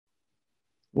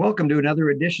Welcome to another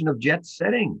edition of Jet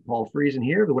Setting. Paul Friesen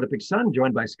here, the Winnipeg Sun,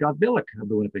 joined by Scott Billeck of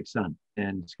the Winnipeg Sun.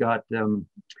 And Scott,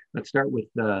 let's start with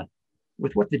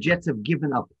what the Jets have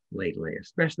given up lately,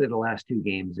 especially the last two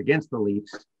games against the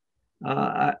Leafs.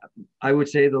 I would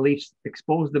say the Leafs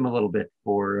exposed them a little bit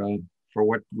for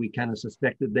what we kind of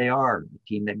suspected they are, a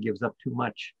team that gives up too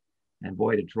much. And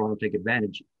boy, did Toronto take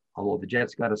advantage, although the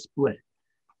Jets got a split.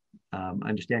 I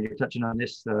understand you're touching on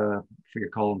this for your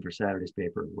column for Saturday's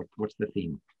paper. What's the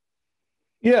theme?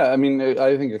 Yeah, I mean,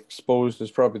 I think exposed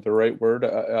is probably the right word.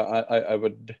 I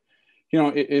would,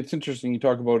 it's interesting. You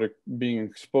talk about it being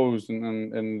exposed,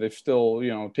 and they've still,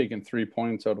 taken 3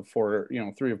 points out of four,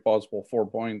 three of possible 4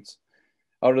 points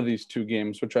out of these two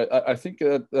games, which I think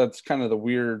that's kind of the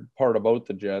weird part about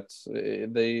the Jets.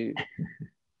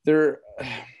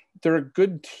 They're a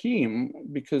good team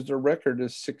because their record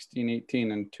is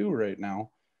 16-18-2 right now.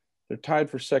 They're tied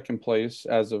for second place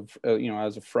as of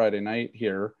Friday night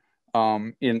here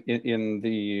in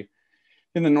the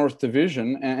North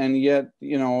Division, and yet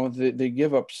they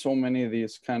give up so many of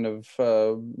these kind of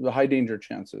high danger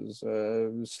chances,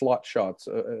 slot shots,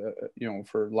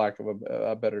 for lack of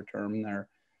a better term there,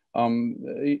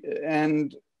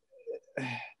 and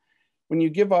when you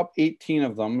give up 18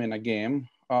 of them in a game,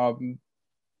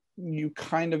 you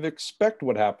kind of expect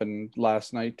what happened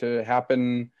last night to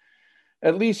happen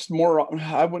at least more.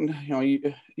 I wouldn't,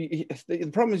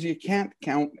 the problem is you can't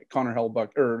count Connor Hellebuyck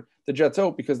or the Jets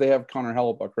out because they have Connor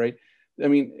Hellebuyck, right? I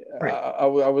mean, right. I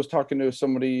was talking to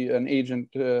somebody, an agent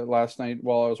last night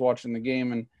while I was watching the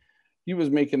game, and he was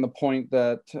making the point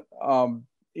that, Connor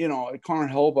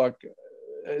Hellebuyck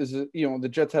is, the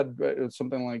Jets had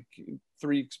something like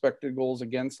 3 expected goals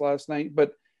against last night,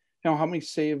 but how many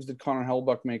saves did Connor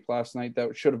Hellebuyck make last night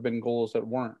that should have been goals that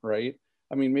weren't, right?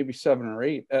 I mean, maybe 7 or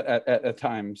 8 at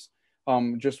times,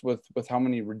 just with how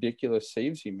many ridiculous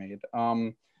saves he made.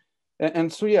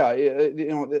 And so, yeah,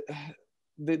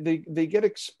 they get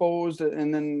exposed,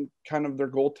 and then kind of their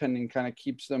goaltending kind of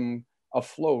keeps them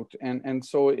afloat. And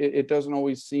so it doesn't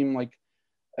always seem like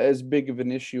as big of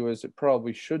an issue as it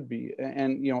probably should be.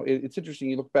 And, it's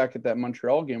interesting. You look back at that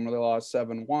Montreal game where they lost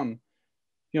 7-1,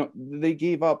 they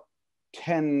gave up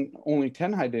only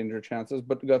 10 high danger chances,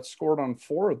 but got scored on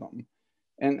 4 of them.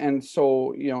 And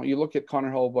so, you look at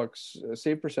Connor Hellebuyck's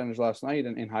save percentage last night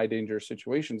in high danger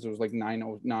situations, it was like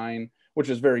 909, which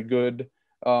is very good,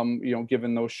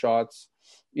 given those shots.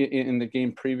 In the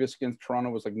game previous against Toronto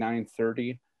was like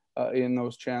 930 in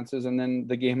those chances. And then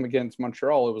the game against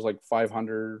Montreal, it was like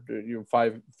 500,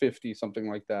 550, something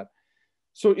like that.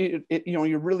 So,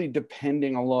 you're really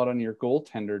depending a lot on your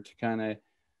goaltender to kind of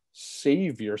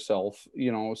save yourself,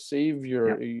 save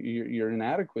your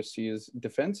inadequacies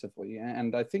defensively.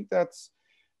 And I think that's,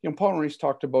 Paul Maurice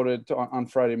talked about it on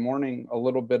Friday morning a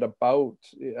little bit about,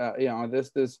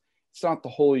 this it's not the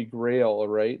holy grail,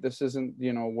 right? This isn't,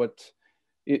 what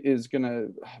it is going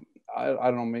to, I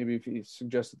don't know, maybe if he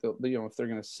suggested that, if they're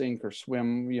going to sink or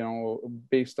swim,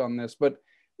 based on this, but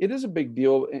it is a big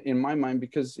deal in my mind,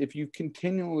 because if you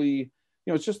continually,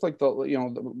 it's just like the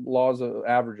laws of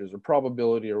averages or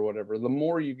probability or whatever. The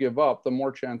more you give up, the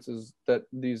more chances that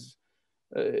these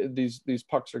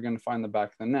pucks are going to find the back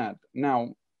of the net.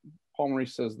 Now, Paul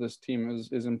Maurice says this team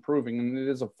is improving, and it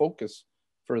is a focus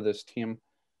for this team.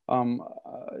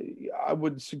 I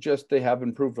would suggest they have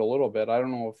improved a little bit. I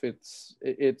don't know if it's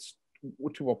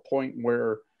to a point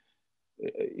where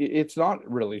it's not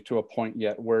really to a point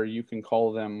yet where you can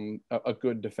call them a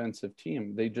good defensive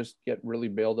team. They just get really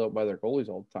bailed out by their goalies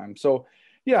all the time. So,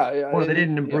 yeah. Well, they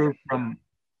didn't improve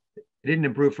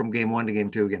from game 1 to game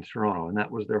 2 against Toronto, and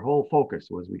that was their whole focus.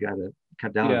 Was we got to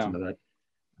cut down on some of that.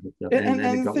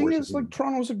 And the thing is, like,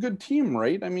 Toronto's a good team,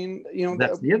 right? I mean,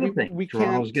 that's the other thing.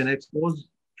 Toronto's going to expose.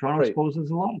 Toronto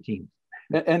exposes a lot of teams,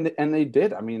 and they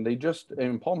did. I mean,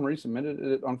 and Paul Maurice admitted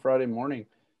it on Friday morning.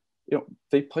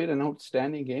 They played an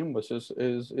outstanding game, was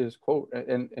his quote,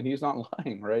 and he's not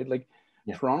lying, right? Like,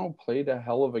 Toronto played a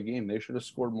hell of a game. They should have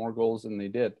scored more goals than they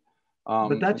did.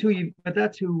 But that's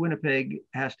who Winnipeg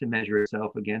has to measure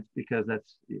itself against, because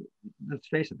let's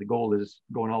face it, the goal is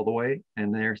going all the way,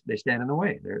 and they stand in the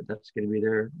way. That's going to be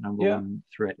their number one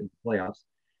threat in the playoffs,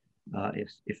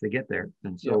 if they get there.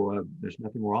 And so there's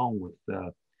nothing wrong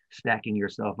with stacking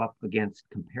yourself up against,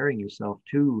 comparing yourself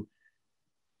to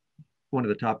one of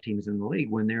the top teams in the league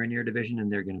when they're in your division and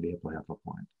they're going to be a playoff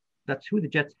opponent. That's who the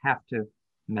Jets have to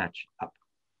match up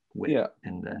with. Yeah.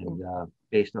 And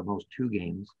based on those 2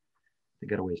 games, they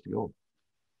got a ways to go.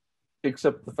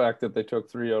 Except the fact that they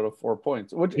took 3 out of 4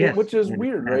 points, which is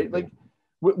weird, right? Like,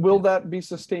 will that be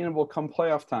sustainable come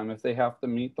playoff time if they have to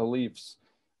meet the Leafs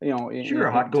Sure,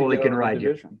 a hot goalie can ride you.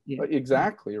 Division. Yeah.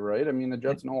 Exactly, right? I mean, the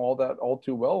Jets know all that all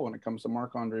too well when it comes to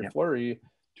Marc-Andre Fleury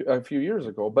a few years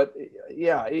ago. But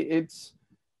yeah, it's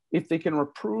if they can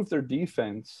improve their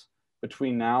defense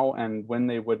between now and when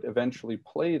they would eventually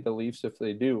play the Leafs, if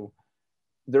they do,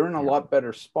 they're in a lot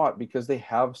better spot because they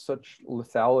have such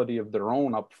lethality of their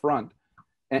own up front.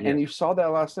 And you saw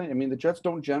that last night. I mean, the Jets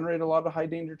don't generate a lot of high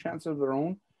danger chances of their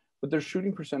own, but their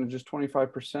shooting percentage is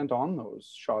 25% on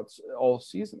those shots all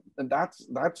season. And that's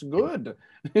good,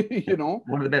 One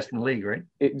of the best in the league, right?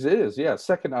 It is, yeah.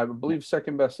 Second, I believe,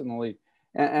 second best in the league.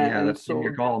 And that's so, in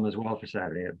your column as well for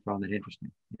Saturday. I found that interesting.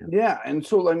 And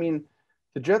so, I mean,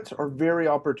 the Jets are very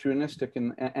opportunistic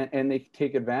and they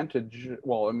take advantage.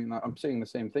 Well, I mean, I'm saying the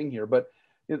same thing here, but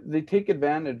they take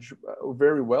advantage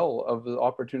very well of the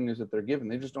opportunities that they're given.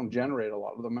 They just don't generate a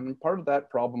lot of them. And part of that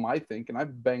problem, I think, and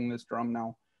I've banged this drum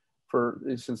now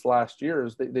since last year,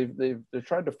 is they've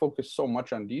tried to focus so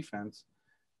much on defense,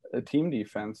 team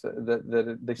defense,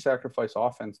 that they sacrifice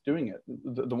offense doing it.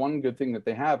 The one good thing that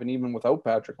they have, and even without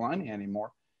Patrick Laine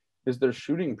anymore, is their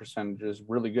shooting percentage is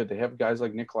really good. They have guys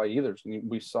like Nikolai Ehlers, and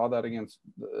we saw that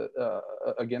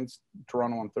against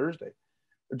Toronto on Thursday.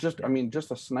 Just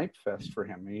a snipe fest for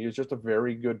him. He's just a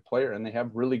very good player, and they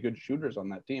have really good shooters on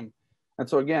that team. And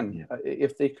so again,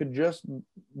 if they could just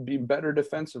be better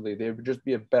defensively, they would just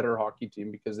be a better hockey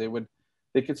team because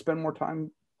they could spend more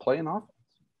time playing offense.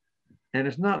 And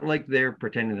it's not like they're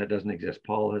pretending that doesn't exist.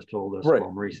 Paul has told us,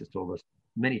 Paul Maurice has told us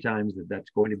many times that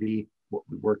that's going to be what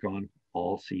we work on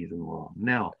all season long.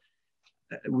 Now,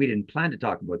 we didn't plan to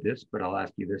talk about this, but I'll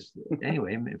ask you this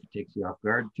anyway. If it takes you off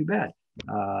guard, too bad.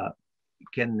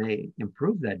 Can they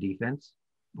improve that defense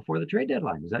before the trade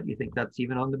deadline? You think that's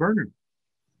even on the burner?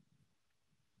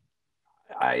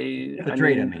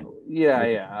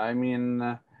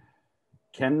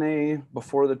 Can they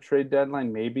before the trade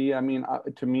deadline? Maybe. I mean,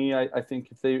 to me, I think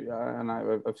if they and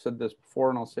I've said this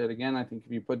before, and I'll say it again. I think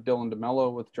if you put Dylan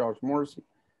DeMello with Josh Morrissey,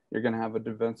 you're going to have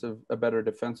a better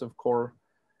defensive core.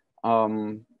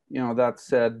 That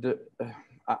said,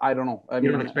 I don't know.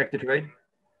 You don't expect a trade?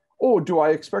 Oh, do I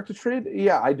expect a trade?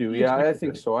 Yeah, I do. Yeah, I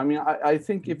think so. I mean, I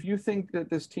think if you think that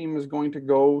this team is going to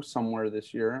go somewhere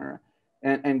this year,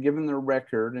 and given their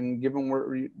record and given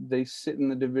where they sit in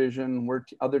the division, where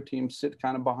other teams sit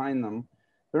kind of behind them,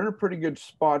 they're in a pretty good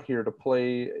spot here to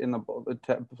play in the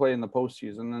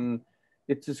postseason. And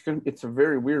it's going to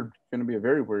be a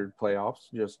very weird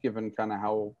playoffs, just given kind of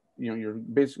how, you're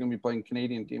basically going to be playing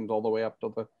Canadian teams all the way up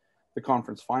to the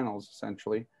conference finals,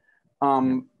 essentially.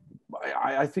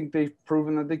 I think they've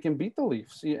proven that they can beat the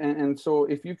Leafs, and so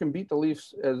if you can beat the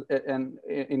Leafs and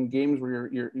in games where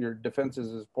your defense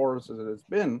is as porous as it has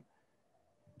been,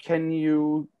 can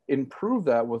you improve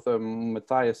that with a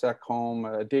Matthias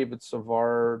Ekholm, David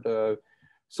Savard,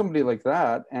 somebody like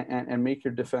that, and make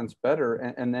your defense better,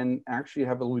 and then actually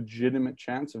have a legitimate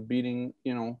chance of beating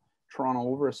Toronto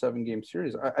over a 7-game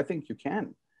series? I think you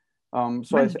can.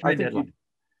 So I think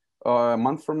a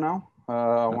month from now.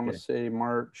 I want to say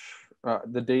March.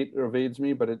 The date evades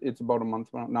me, but it's about a month,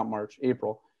 not March,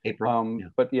 April.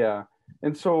 But yeah.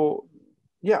 And so,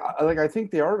 I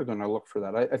think they are going to look for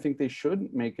that. I think they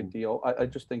should make a deal. I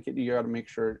just think you got to make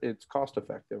sure it's cost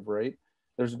effective, right?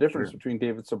 There's a difference between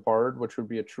David Savard, which would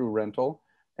be a true rental,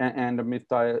 and a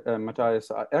Matthias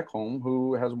Ekholm,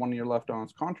 who has 1 year left on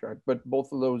his contract. But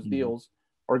both of those deals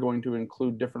are going to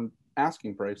include different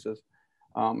asking prices.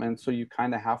 And so you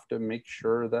kind of have to make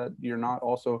sure that you're not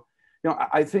also,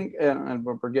 I think, and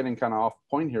we're getting kind of off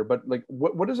point here, but like,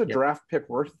 what is a draft pick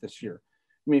worth this year?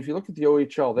 I mean, if you look at the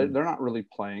OHL, they're not really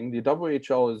playing. The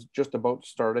WHL is just about to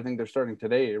start. I think they're starting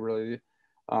today, really,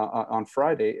 on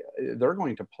Friday. They're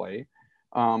going to play.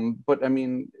 But I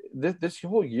mean, this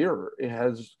whole year, it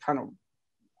has kind of,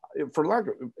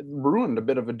 ruined a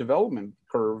bit of a development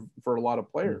curve for a lot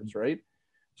of players, right?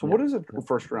 So what is a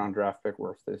first round draft pick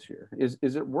worth this year?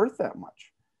 Is it worth that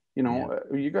much?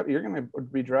 You're going to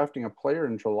be drafting a player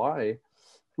in July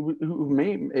who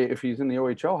may, if he's in the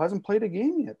OHL, hasn't played a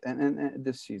game yet and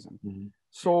this season.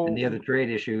 So, and the other trade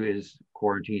issue is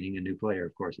quarantining a new player,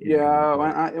 of course. I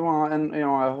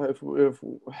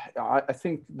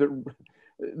think the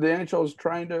NHL is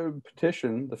trying to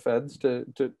petition the feds to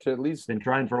at least. Been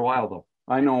trying for a while though.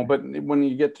 I know, but when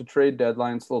you get to trade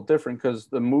deadline, it's a little different because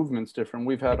the movement's different.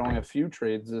 We've had only a few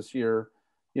trades this year,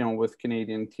 with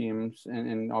Canadian teams,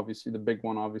 and obviously the big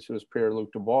one was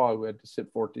Pierre-Luc Dubois, who had to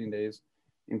sit 14 days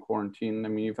in quarantine. I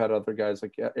mean, you've had other guys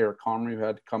like Eric Comrie who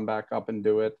had to come back up and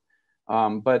do it.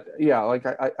 But yeah, like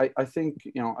I think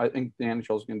I think the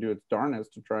NHL is going to do its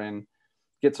darnest to try and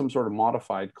get some sort of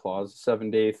modified clause,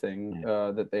 7-day thing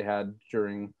that they had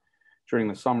during during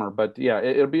the summer. But yeah,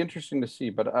 it'll be interesting to see.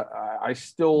 But I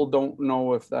still don't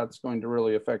know if that's going to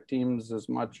really affect teams as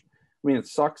much. I mean, it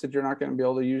sucks that you're not going to be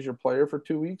able to use your player for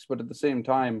 2 weeks, but at the same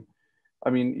time, I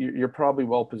mean, you're probably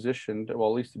well positioned. Well,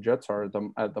 at least the Jets are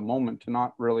at the moment to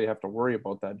not really have to worry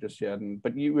about that just yet.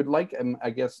 But you would like, and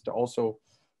I guess, to also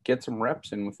get some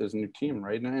reps in with his new team,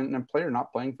 right? And a player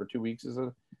not playing for 2 weeks is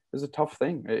a tough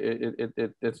thing.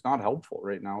 It's not helpful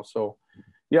right now. So,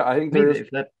 yeah, I think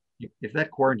if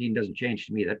that quarantine doesn't change,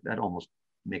 to me, that almost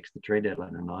makes the trade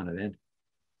deadline a non-event.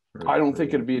 I don't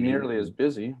think it'd be nearly as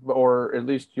busy, or at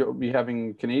least you'll be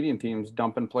having Canadian teams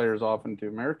dumping players off into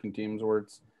American teams where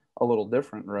it's a little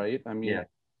different, right? I mean,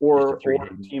 or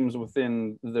teams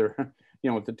within their,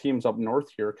 with the teams up north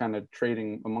here kind of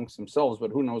trading amongst themselves,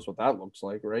 but who knows what that looks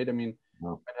like, right? I mean,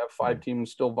 might have 5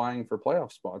 teams still vying for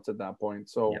playoff spots at that point.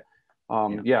 So,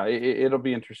 it'll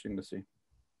be interesting to see.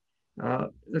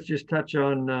 Let's just touch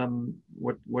on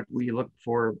what we look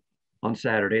for on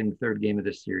Saturday in the third game of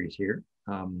this series here.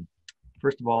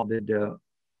 First of all, did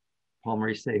Paul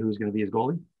Maurice say who's going to be his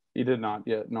goalie? He did not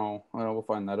yet. No, we'll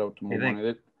find that out tomorrow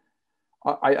morning.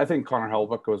 I think Connor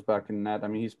Hellebuyck goes back in net. I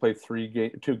mean, he's played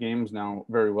 2 games now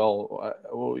very well.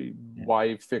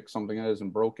 Why fix something that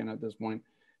isn't broken at this point?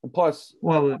 And plus,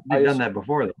 well, they've done that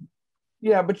before, though.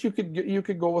 Yeah, but you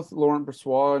could go with Laurent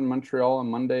Brossoit in Montreal on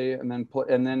Monday, and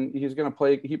then he's going to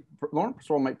play. Laurent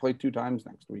Brossoit might play 2 times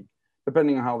next week,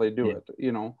 depending on how they do it.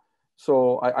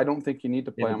 So I don't think you need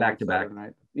to play him back to back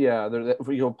night. Yeah,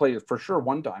 he'll play for sure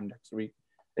 1 time next week.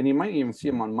 And you might even see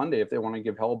him on Monday if they want to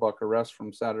give Hellebuyck a rest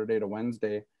from Saturday to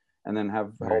Wednesday, and then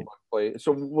have Hellebuyck play.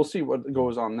 So we'll see what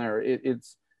goes on there.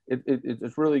 It's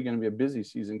really going to be a busy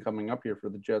season coming up here for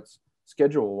the Jets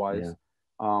schedule wise,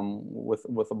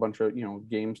 with a bunch of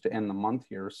games to end the month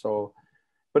here. So,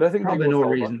 but I think probably no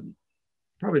reason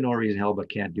Hellebuyck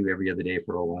can't do every other day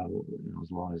for a while, as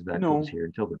long as that goes here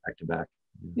until they're back to back.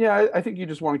 Yeah, I think you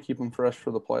just want to keep him fresh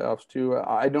for the playoffs too.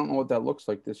 I don't know what that looks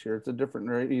like this year. It's a different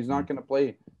rate. He's not going to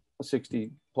play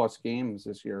 60 plus games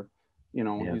this year.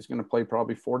 He's going to play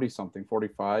probably 40 something,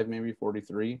 45, maybe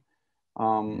 43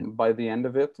 by the end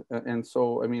of it. And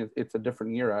so, I mean, it's a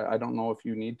different year. I don't know if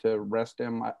you need to rest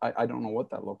him. I don't know what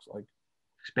that looks like.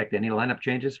 Expect any lineup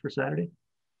changes for Saturday?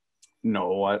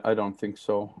 No, I don't think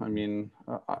so. I mean,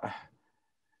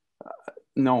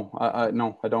 no, I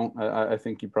don't. I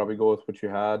think you probably go with what you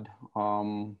had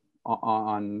on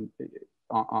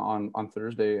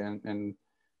Thursday and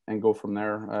go from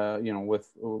there.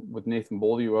 With Nathan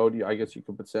Beaulieu out, I guess you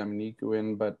could put Sam Niku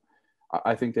in, but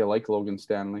I think they like Logan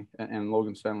Stanley, and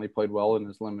Logan Stanley played well in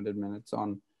his limited minutes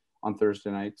on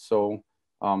Thursday night. So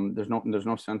there's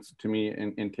no sense to me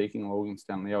in taking Logan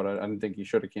Stanley out. I didn't think he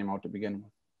should have came out to begin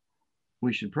with.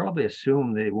 We should probably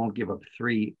assume they won't give up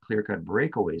 3 clear-cut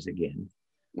breakaways again.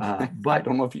 But I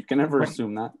don't know if you can ever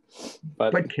assume that.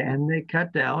 But can they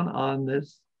cut down on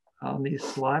these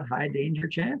slot high danger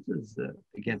chances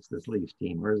against this Leafs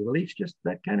team, or is the Leafs just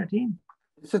that kind of team?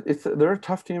 They're a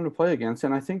tough team to play against,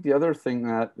 and I think the other thing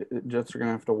that Jets are going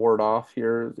to have to ward off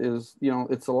here is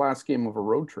it's the last game of a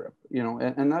road trip,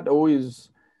 and that always.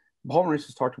 Paul Maurice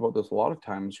has talked about this a lot of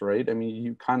times, right? I mean,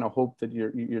 you kind of hope that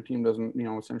your team doesn't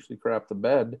essentially crap the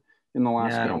bed in the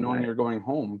last game, knowing you're going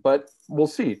home. But we'll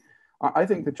see. I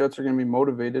think the Jets are going to be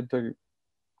motivated to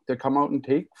come out and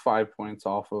take 5 points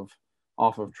off of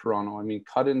Toronto. I mean,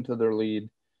 cut into their lead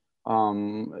at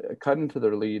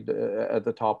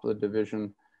the top of the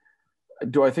division.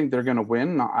 Do I think they're going to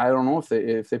win? I don't know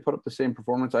if they put up the same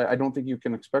performance. I don't think you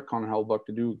can expect Connor Hellebuyck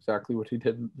to do exactly what he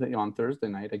did on Thursday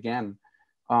night again.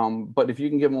 But if you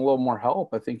can give him a little more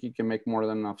help, I think he can make more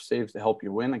than enough saves to help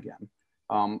you win again.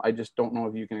 I just don't know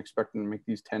if you can expect him to make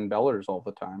these 10 bellers all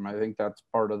the time. I think that's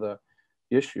part of the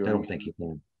issue. I don't think you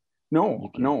can.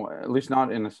 No, at least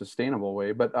not in a sustainable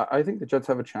way. But I think the Jets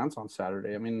have a chance on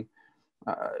Saturday. I mean,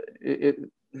 the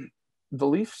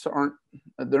Leafs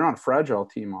they're not a fragile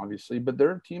team, obviously, but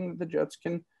they're a team that the Jets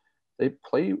can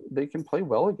play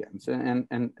well against. And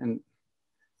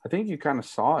I think you kind of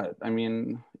saw it. I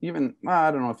mean, even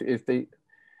I don't know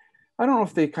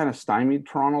if they kind of stymied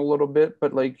Toronto a little bit,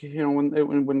 but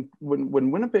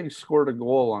when Winnipeg scored a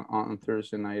goal on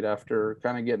Thursday night after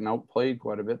kind of getting outplayed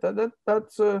quite a bit, that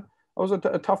was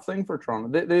a tough thing for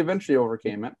Toronto. They eventually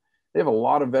overcame it. They have a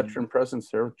lot of veteran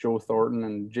presence there with Joe Thornton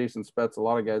and Jason Spetz. A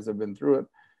lot of guys have been through it,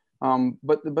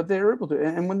 but they were able to.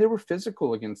 And when they were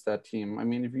physical against that team, I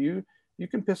mean, if you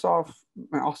can piss off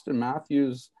Austin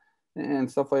Matthews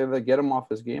and stuff like that, get him off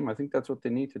his game. I think that's what they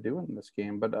need to do in this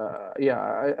game. But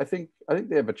I think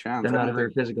they have a chance. They're not a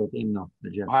very physical team, though. The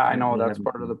Jets. I know that's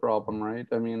part of the problem, right?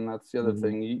 I mean, that's the other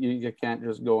thing. You can't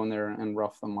just go in there and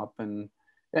rough them up and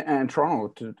And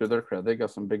Toronto, to their credit, they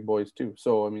got some big boys too.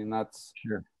 So I mean, that's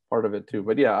Sure. part of it too.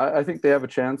 But yeah, I think they have a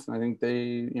chance, and I think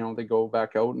they go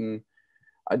back out and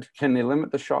can they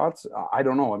limit the shots? I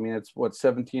don't know. I mean, it's what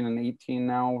 17 and 18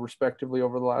 now, respectively,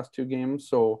 over the last two games.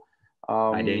 So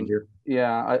High danger.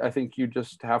 yeah, I think you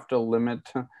just have to limit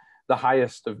the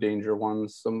highest of danger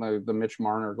ones, some like the Mitch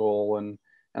Marner goal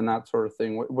and that sort of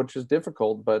thing, which is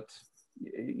difficult, but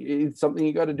it's something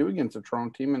you got to do against a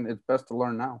Toronto team, and it's best to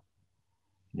learn now.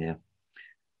 Yeah.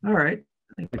 All right.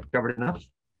 I think we've covered enough.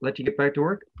 Let you get back to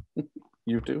work.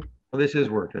 You too. Well, this is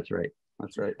work. That's right.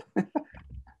 That's right.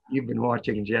 You've been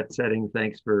watching Jet Setting.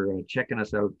 Thanks for checking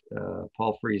us out.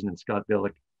 Paul Friesen and Scott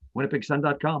Billeck,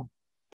 winnipegsun.com.